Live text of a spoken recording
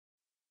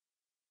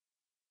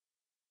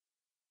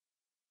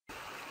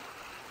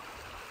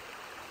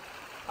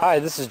Hi,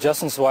 this is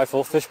Justin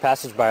Zweifel, fish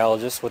passage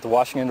biologist with the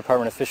Washington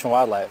Department of Fish and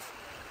Wildlife.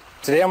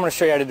 Today I'm going to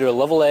show you how to do a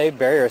Level A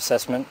barrier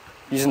assessment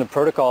using the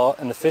protocol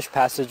in the Fish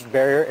Passage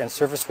Barrier and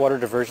Surface Water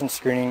Diversion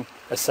Screening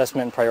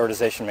Assessment and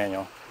Prioritization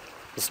Manual.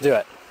 Let's do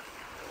it.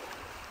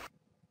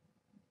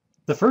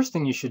 The first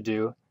thing you should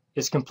do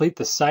is complete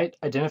the Site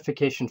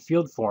Identification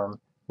Field Form,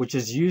 which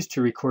is used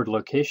to record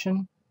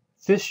location,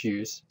 fish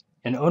use,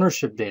 and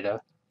ownership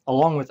data,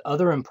 along with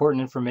other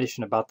important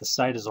information about the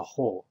site as a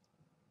whole.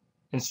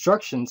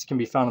 Instructions can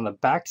be found on the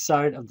back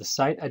side of the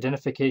Site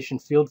Identification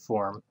Field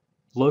Form,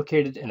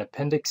 located in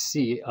Appendix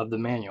C of the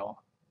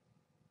manual.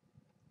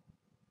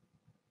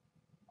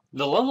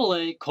 The Level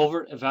A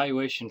Culvert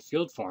Evaluation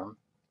Field Form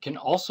can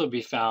also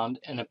be found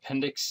in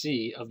Appendix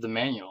C of the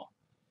manual,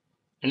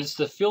 and it's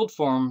the field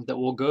form that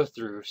we'll go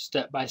through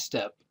step by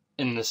step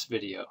in this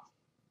video.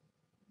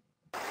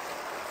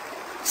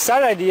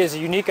 Site ID is a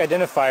unique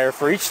identifier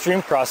for each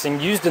stream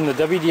crossing used in the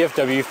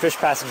WDFW Fish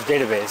Passage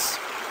database.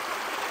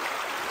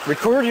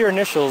 Record your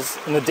initials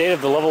and the date of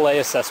the Level A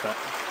assessment.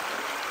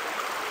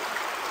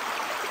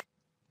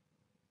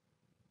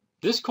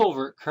 This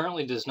culvert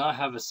currently does not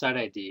have a site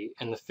ID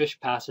in the Fish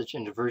Passage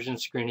and Diversion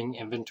Screening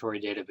Inventory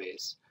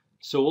database,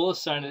 so we'll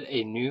assign it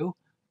a new,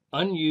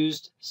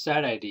 unused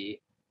site ID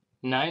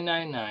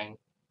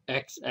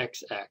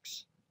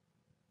 999XXX.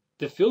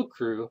 The field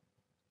crew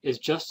is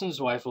Justin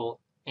Zweifel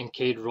and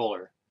Cade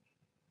Roller.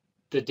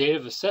 The date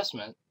of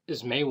assessment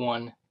is May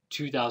 1,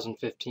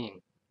 2015.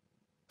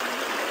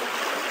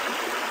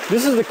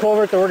 This is the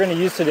culvert that we're going to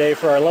use today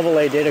for our Level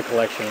A data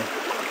collection.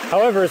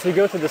 However, as we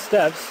go through the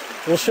steps,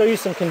 we'll show you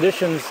some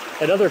conditions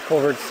at other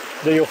culverts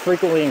that you'll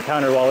frequently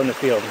encounter while in the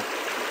field.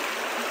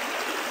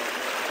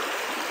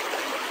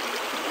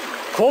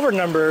 Culvert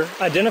number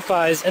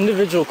identifies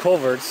individual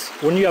culverts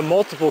when you have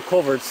multiple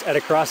culverts at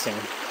a crossing.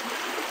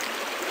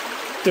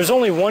 There's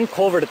only one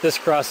culvert at this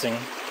crossing,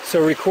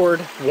 so record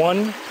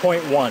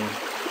 1.1.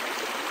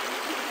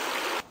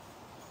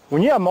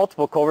 When you have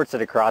multiple culverts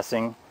at a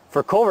crossing,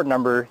 for culvert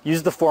number,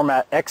 use the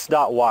format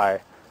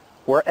x.y,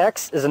 where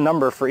x is a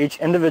number for each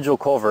individual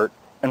culvert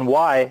and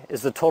y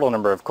is the total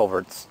number of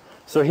culverts.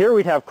 So here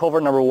we'd have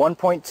culvert number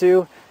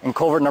 1.2 and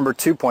culvert number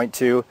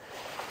 2.2,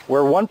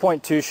 where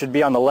 1.2 should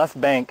be on the left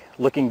bank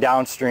looking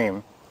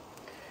downstream.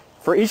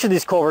 For each of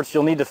these culverts,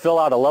 you'll need to fill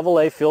out a Level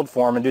A field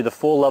form and do the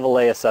full Level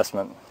A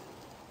assessment.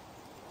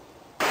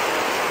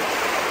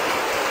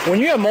 When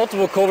you have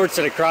multiple culverts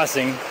at a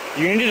crossing,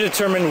 you need to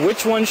determine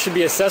which ones should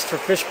be assessed for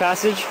fish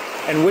passage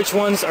and which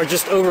ones are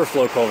just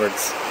overflow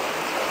culverts.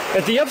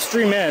 At the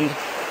upstream end,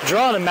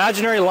 draw an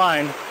imaginary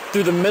line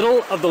through the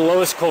middle of the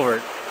lowest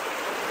culvert.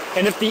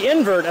 And if the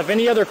invert of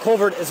any other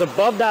culvert is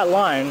above that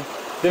line,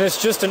 then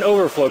it's just an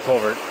overflow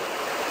culvert.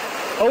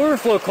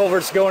 Overflow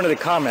culverts go into the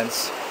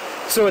comments.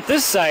 So at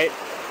this site,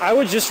 I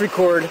would just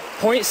record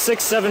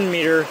 0.67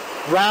 meter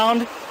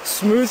round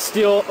smooth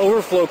steel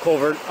overflow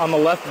culvert on the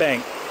left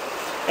bank.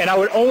 And I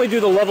would only do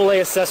the Level A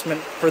assessment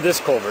for this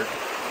culvert.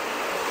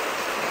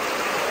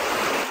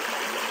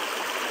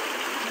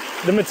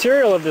 The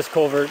material of this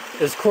culvert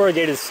is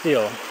corrugated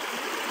steel,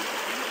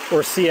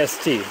 or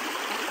CST.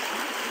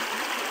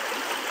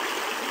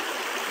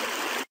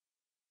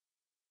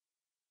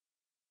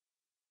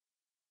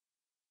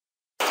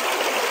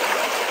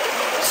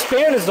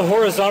 Span is the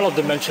horizontal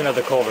dimension of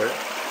the culvert,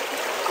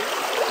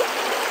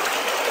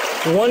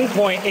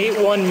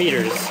 1.81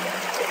 meters.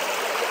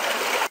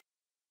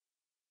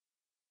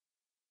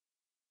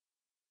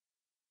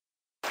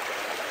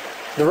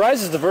 The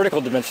rise is the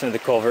vertical dimension of the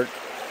culvert,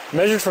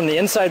 measured from the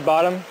inside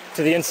bottom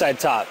to the inside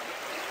top.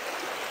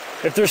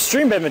 If there's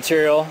stream bed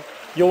material,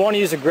 you'll want to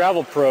use a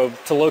gravel probe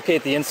to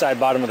locate the inside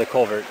bottom of the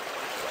culvert.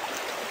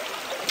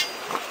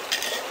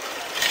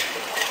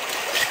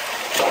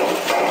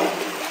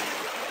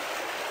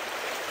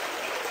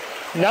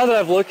 Now that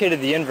I've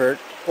located the invert,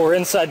 or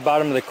inside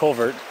bottom of the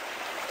culvert,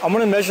 I'm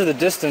going to measure the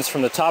distance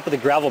from the top of the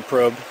gravel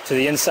probe to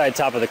the inside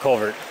top of the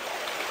culvert.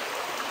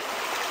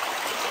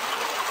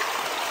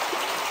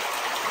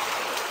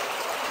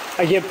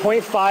 I get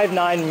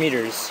 0.59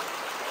 meters.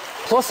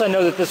 Plus I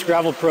know that this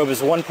gravel probe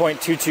is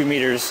 1.22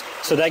 meters,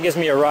 so that gives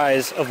me a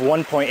rise of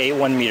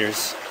 1.81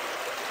 meters.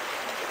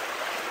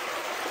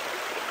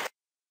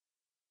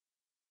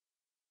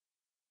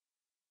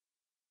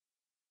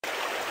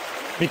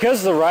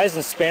 Because the rise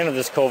and span of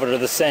this culvert are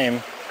the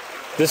same,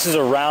 this is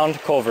a round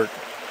culvert.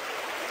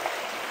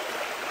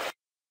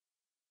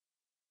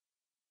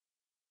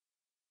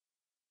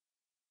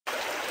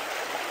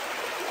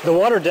 The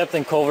water depth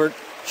in culvert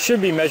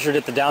should be measured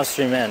at the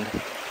downstream end.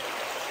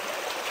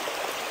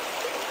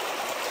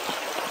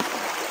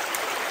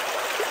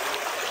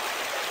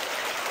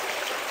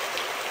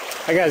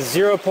 I got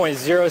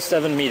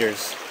 0.07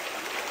 meters.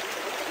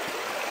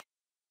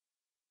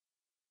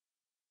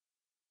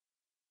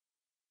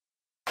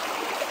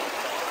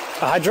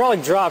 A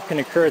hydraulic drop can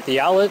occur at the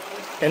outlet,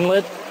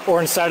 inlet,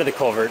 or inside of the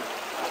culvert.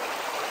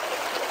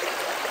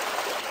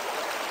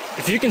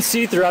 If you can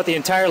see throughout the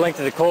entire length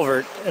of the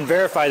culvert and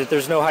verify that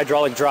there's no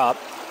hydraulic drop,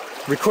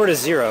 record a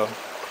 0.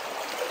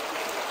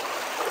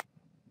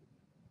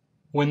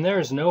 When there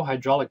is no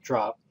hydraulic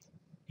drop,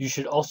 you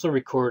should also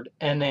record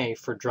NA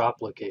for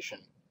drop location.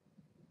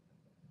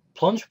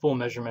 Plunge pool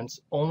measurements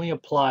only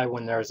apply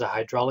when there is a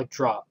hydraulic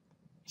drop,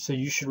 so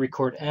you should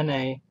record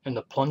NA in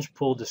the plunge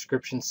pool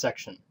description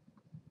section.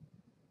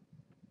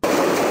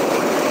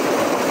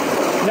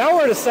 Now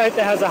we're at a site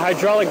that has a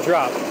hydraulic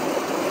drop.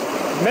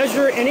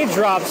 Measure any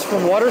drops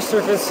from water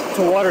surface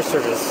to water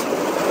surface.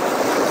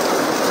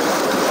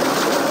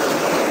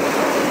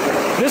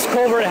 This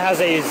culvert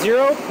has a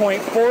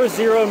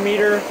 0.40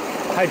 meter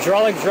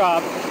hydraulic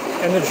drop,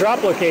 and the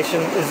drop location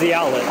is the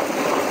outlet.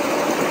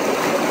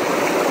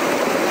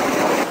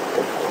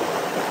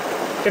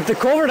 If the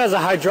culvert has a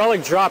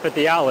hydraulic drop at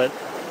the outlet,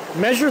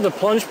 measure the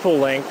plunge pool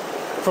length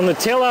from the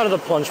tail out of the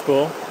plunge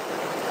pool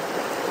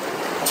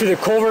to the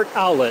culvert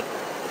outlet.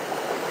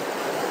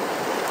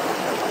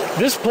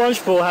 This plunge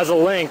pool has a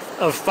length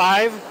of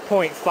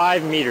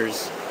 5.5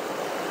 meters.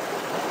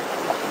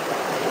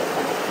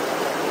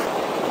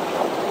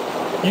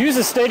 Use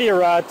a stadia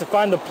rod to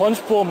find the plunge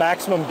pool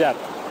maximum depth.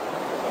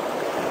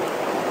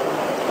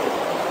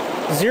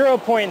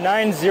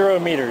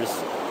 0.90 meters.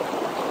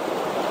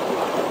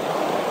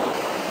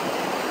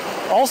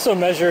 Also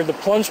measure the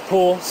plunge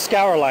pool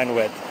scour line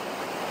width.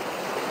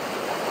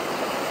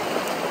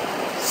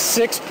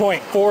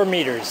 6.4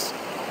 meters.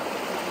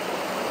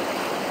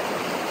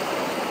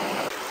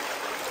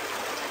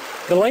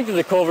 The length of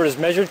the culvert is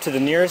measured to the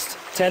nearest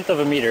tenth of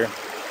a meter.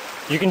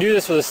 You can do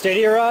this with a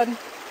stadia rod,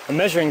 a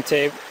measuring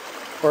tape,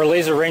 or a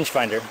laser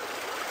rangefinder.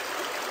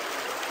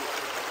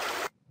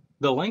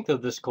 The length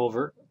of this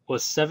culvert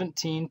was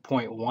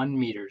 17.1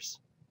 meters.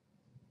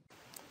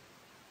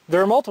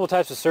 There are multiple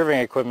types of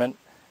surveying equipment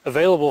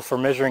available for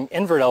measuring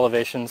invert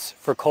elevations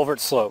for culvert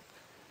slope,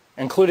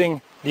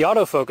 including the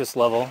autofocus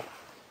level,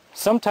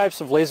 some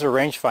types of laser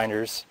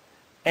rangefinders,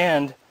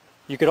 and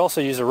you could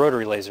also use a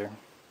rotary laser.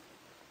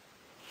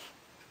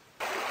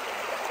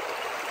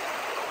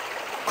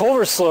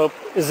 Culvert slope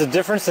is the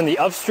difference in the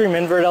upstream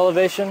invert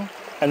elevation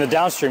and the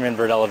downstream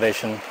invert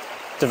elevation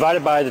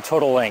divided by the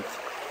total length.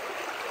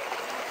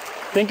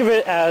 Think of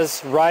it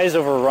as rise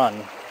over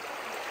run.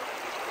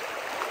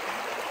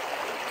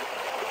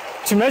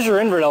 To measure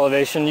invert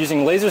elevation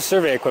using laser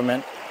survey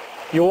equipment,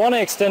 you'll want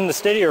to extend the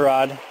stadia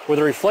rod with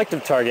a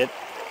reflective target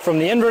from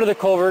the invert of the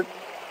culvert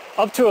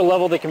up to a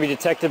level that can be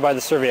detected by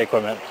the survey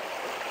equipment.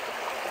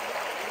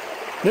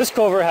 This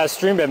culvert has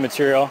streambed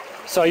material,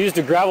 so I used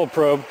a gravel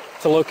probe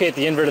to locate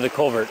the invert of the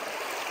culvert.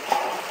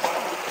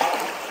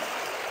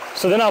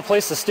 So then I'll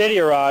place the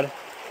stadia rod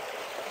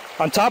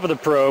on top of the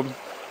probe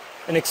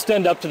and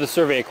extend up to the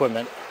survey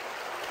equipment.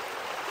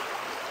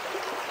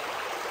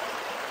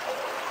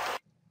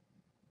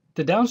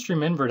 The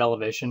downstream invert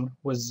elevation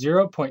was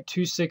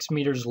 0.26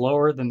 meters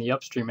lower than the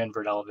upstream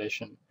invert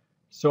elevation,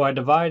 so I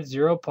divide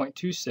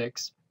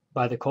 0.26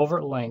 by the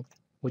culvert length,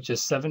 which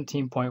is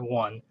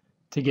 17.1,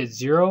 to get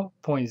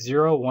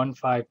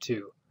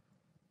 0.0152.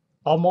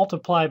 I'll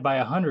multiply by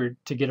 100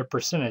 to get a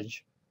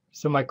percentage,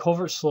 so my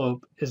culvert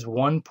slope is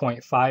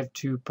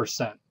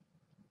 1.52%.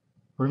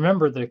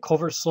 Remember that a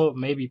culvert slope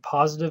may be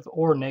positive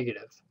or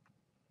negative.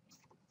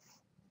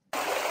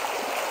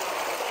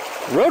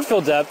 Road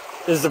fill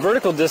depth is the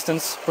vertical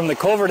distance from the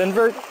culvert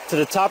invert to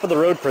the top of the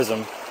road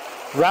prism,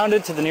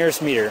 rounded to the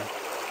nearest meter.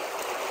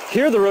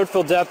 Here the road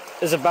fill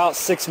depth is about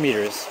 6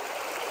 meters.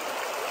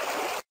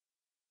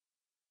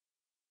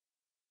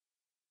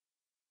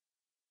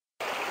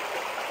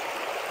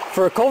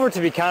 For a culvert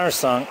to be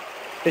countersunk,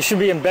 it should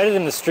be embedded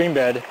in the stream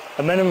bed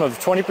a minimum of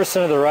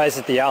 20% of the rise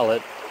at the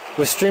outlet,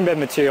 with stream bed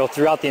material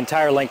throughout the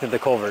entire length of the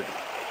culvert.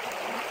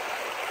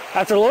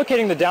 After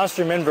locating the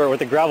downstream invert with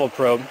the gravel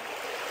probe,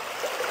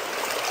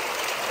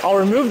 I'll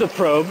remove the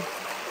probe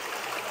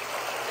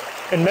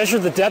and measure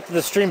the depth of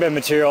the stream bed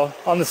material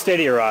on the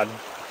stadia rod.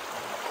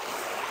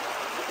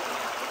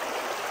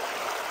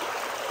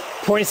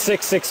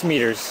 0.66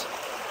 meters.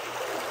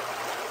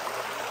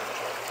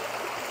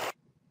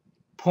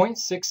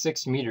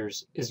 0.66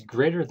 meters is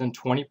greater than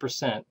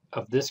 20%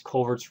 of this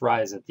culvert's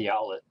rise at the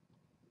outlet.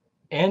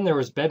 And there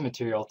was bed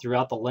material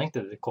throughout the length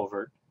of the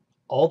culvert,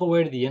 all the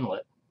way to the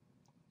inlet.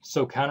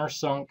 So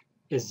countersunk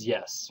is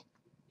yes.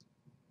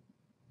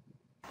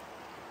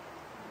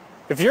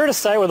 If you're at a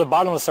site with a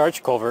bottomless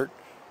arch culvert,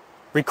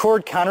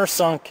 record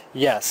countersunk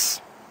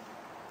yes.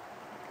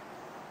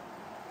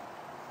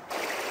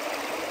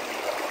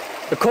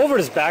 The culvert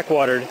is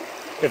backwatered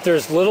if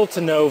there's little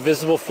to no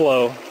visible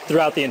flow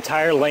throughout the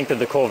entire length of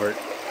the culvert.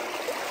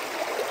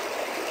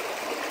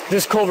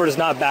 This culvert is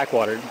not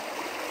backwatered.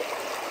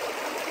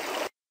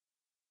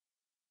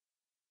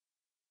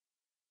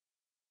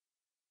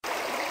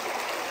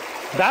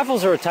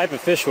 Baffles are a type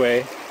of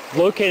fishway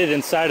located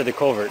inside of the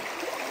culvert.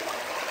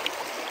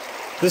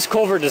 This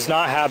culvert does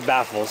not have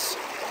baffles.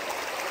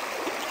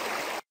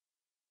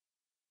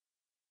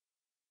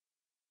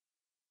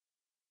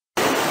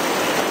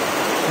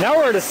 Now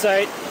we're at a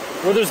site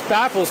where there's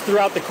baffles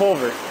throughout the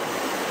culvert.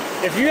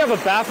 If you have a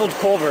baffled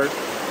culvert,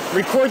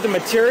 record the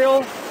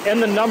material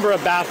and the number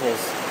of baffles.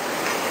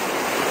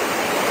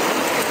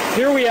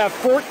 Here we have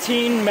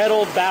 14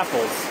 metal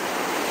baffles.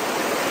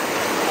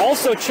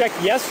 Also check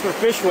yes for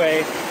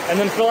fishway and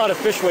then fill out a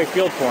fishway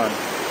field form.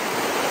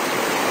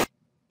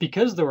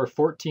 Because there were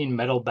 14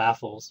 metal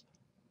baffles,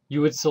 you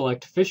would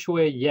select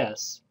fishway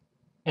yes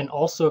and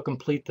also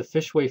complete the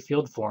fishway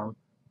field form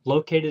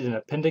located in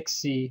Appendix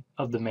C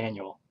of the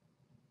manual.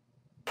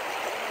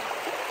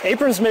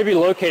 Aprons may be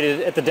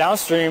located at the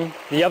downstream,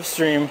 the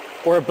upstream,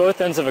 or at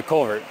both ends of a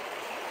culvert.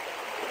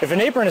 If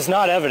an apron is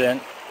not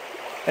evident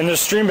and there's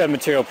streambed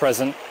material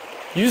present,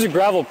 use a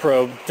gravel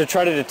probe to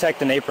try to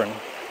detect an apron.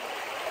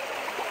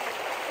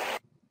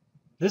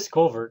 This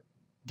culvert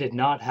did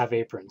not have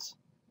aprons.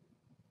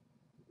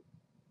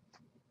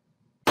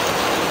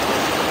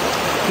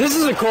 This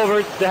is a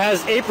culvert that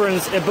has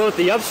aprons at both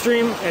the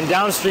upstream and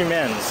downstream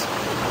ends.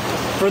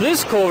 For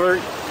this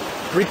culvert,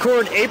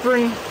 record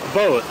apron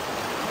both.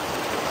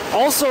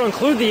 Also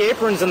include the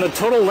aprons in the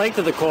total length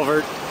of the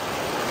culvert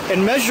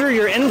and measure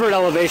your invert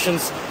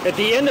elevations at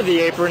the end of the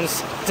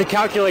aprons to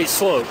calculate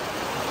slope.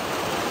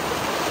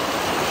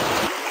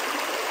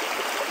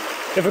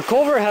 If a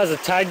culvert has a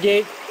tide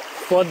gate,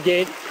 flood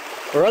gate,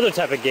 or other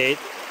type of gate,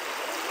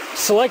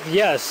 select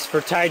yes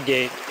for tide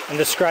gate and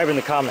describe in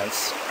the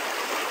comments.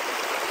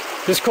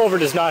 This culvert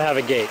does not have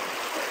a gate.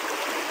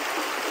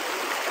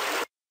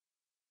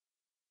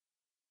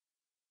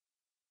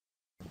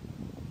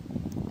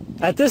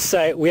 At this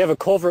site, we have a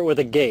culvert with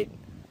a gate.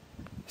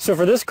 So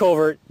for this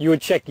culvert, you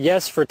would check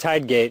yes for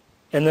tide gate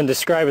and then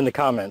describe in the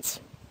comments.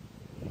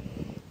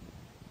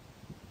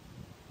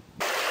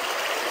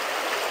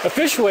 A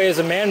fishway is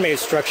a man-made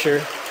structure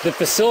that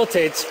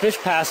facilitates fish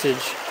passage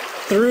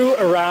through,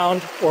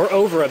 around, or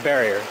over a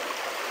barrier.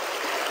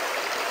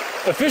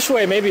 A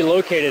fishway may be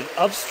located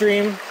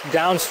upstream,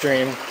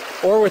 downstream,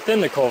 or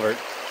within the culvert.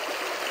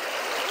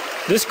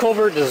 This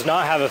culvert does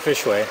not have a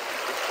fishway.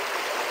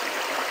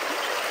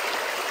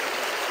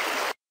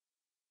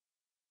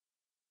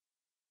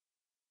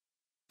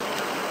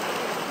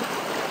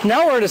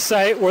 Now we're at a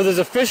site where there's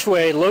a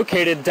fishway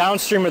located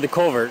downstream of the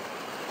culvert.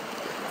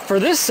 For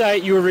this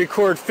site, you would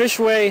record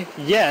fishway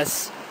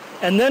yes,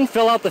 and then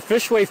fill out the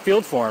fishway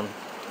field form.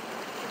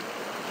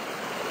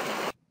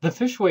 The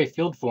fishway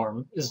field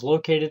form is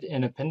located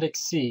in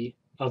Appendix C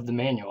of the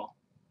manual.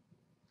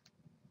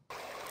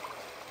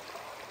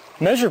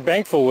 Measure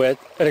bankful width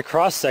at a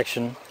cross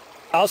section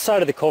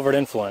outside of the culvert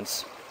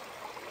influence.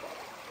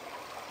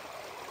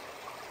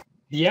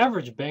 The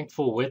average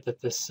bankful width at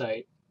this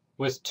site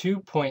was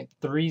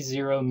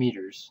 2.30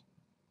 meters.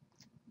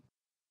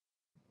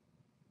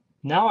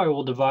 Now I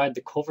will divide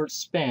the culvert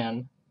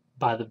span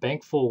by the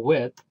bankful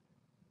width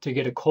to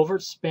get a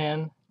culvert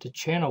span to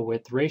channel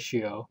width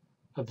ratio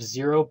of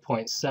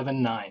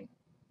 0.79.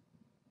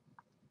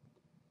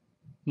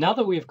 Now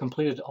that we have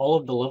completed all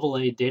of the Level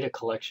A data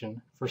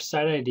collection for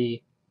Site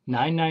ID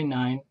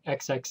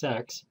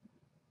 999XXX,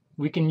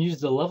 we can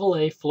use the Level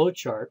A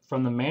flowchart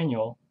from the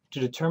manual to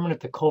determine if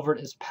the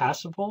culvert is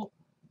passable,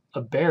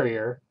 a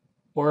barrier,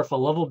 or if a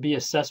Level B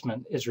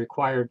assessment is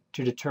required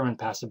to determine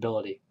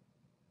passability.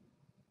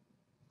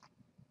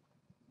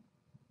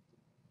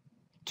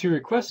 To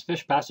request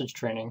fish passage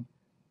training,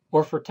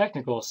 or for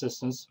technical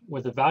assistance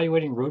with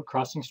evaluating road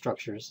crossing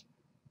structures,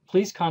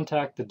 please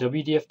contact the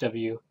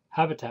WDFW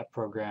Habitat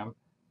Program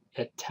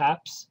at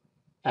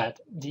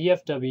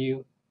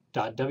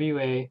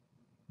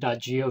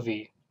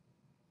taps@dfw.wa.gov.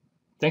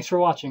 Thanks for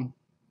watching.